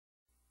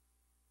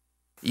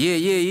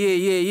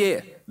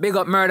Yeah. Big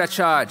up murder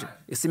charge.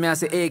 You see me I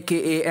say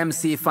AKA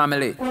MC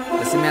family.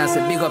 You see me I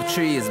say big up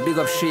trees, big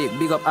up Sheik,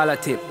 big up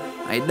Alatip.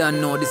 I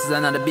don't know this is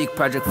another big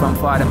project from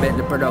Father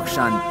Bentley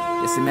Production.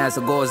 You see me as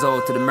it goes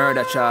out to the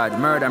murder charge.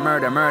 Murder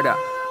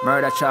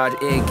charge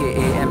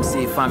AKA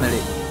MC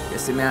family. You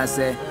see me I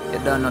say you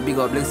don't know big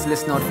up.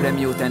 Listen out for them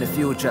youth in the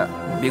future.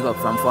 Big up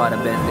from Father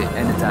Bentley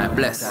anytime.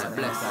 Bless.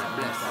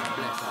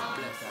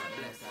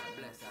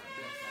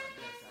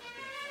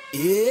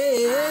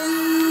 Yeah.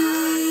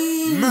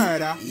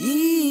 Murder.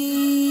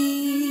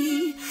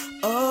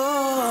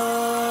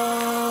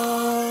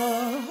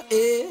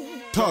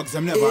 Thugz,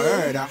 I've never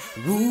heard of.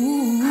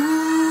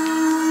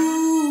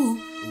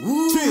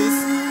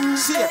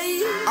 Twist, shit,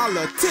 all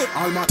the tip.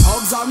 All my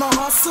thugs, all my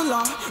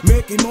hustler,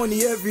 making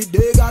money every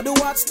day, gotta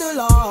watch the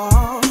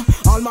law.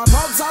 All my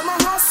thugs, all my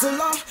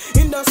hustler,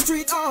 in the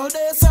street all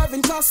day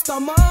serving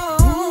customer.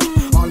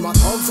 All my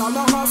thugs, all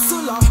my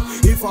hustler,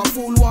 if a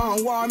fool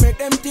want war, make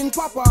them think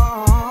papa.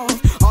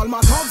 All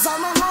my thugs, all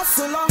my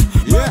hustler,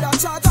 murder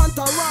charge and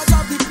entourage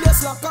of the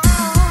place lock up.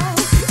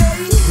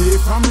 Hey,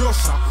 from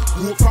Russia,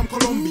 who from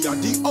Colombia,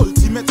 the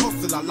ultimate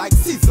hustler like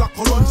Sizzla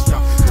Colombia.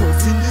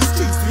 Tough in the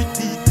streets with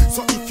deed,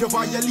 so if you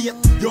violate,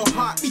 your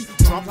heartbeat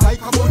drop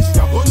like a bungee.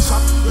 A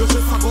gunshot, your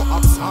just a go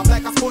absorb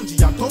like a spongy.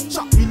 A tough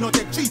chop, me no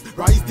take cheap,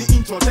 rise the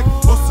intro, take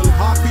hustle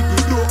hard with the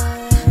blow.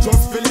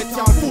 Just feel let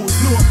your fools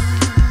know,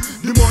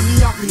 the money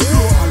have been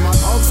flow. All my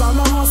thugs, all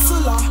my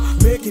hustler,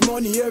 making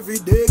money every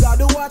day,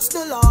 gotta watch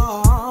the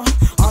law.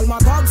 All my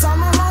thugs, all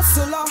my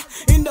hustler,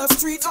 in the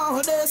street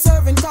all day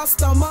serving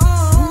customer.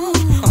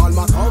 All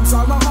my thugs,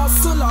 all my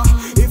hustler,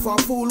 if a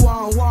fool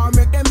want war,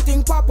 make them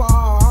think papa.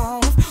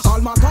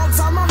 All my thugs,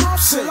 all my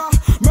hustler,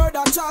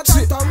 murder charge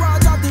and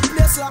entourage of the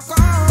place lock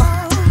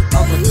up.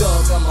 I'm a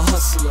dog, I'm a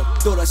hustler.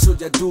 Thought I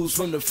showed ya dudes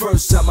from the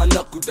first time I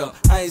knuckled up.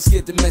 I ain't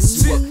scared to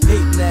mess you up.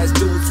 Hating ass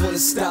dudes wanna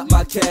stop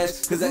my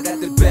cash, cause I got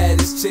the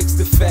baddest chicks,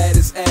 the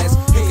fattest ass.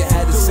 You can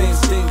have the same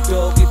thing,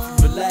 dog, if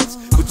you relax.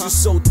 But you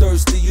so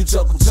thirsty, you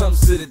juggle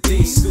jumps to the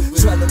D's.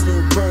 Tryna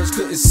move birds,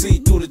 couldn't see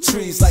through the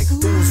trees. Like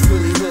who's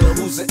really hood,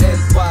 who's an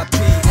NYP?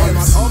 All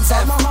my thugs,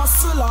 all my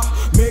hustler,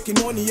 making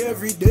money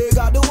every day,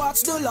 gotta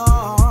watch the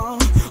law.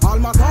 All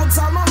my thugs,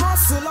 all my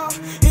hustler,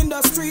 in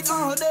the street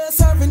all day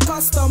serving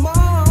customer.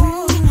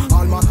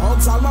 All my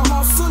thugs, all my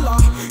hustler,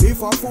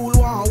 if a fool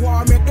want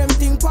war, make them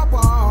think papa.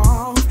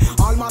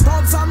 All my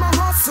thugs, all my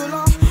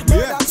hustler,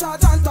 murder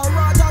charge and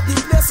entourage of the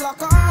place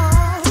lock up.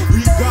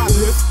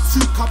 Regardless,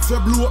 street cops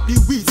will blow up the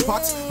weed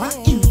spots,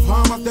 and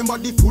informers them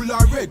body full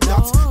of red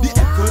dots. The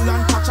echo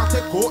and catcher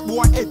take out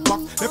boy head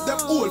back, left them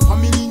whole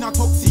family in a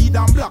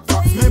tuxedo and black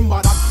box.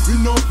 Remember that we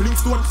no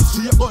Flintstone,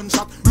 straight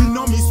gunshot. We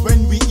no miss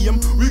when we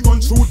aim, we gun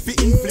shoot fi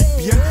inflict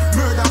pain.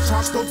 Murder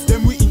charge thugs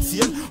them we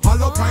insane.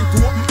 Hollow point to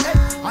open head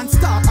and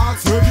start all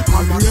surgical.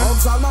 All my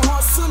thugs, all my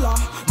hustler,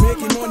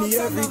 making money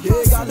every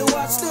day, gotta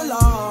watch the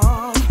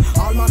law.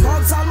 All my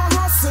thugs, all my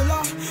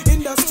hustler,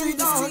 in the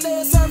street all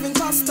day serving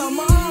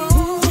customer.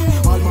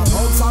 All my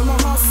thugs, all my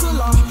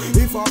hustler,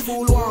 if a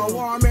fool want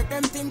war, make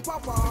them think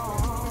papa.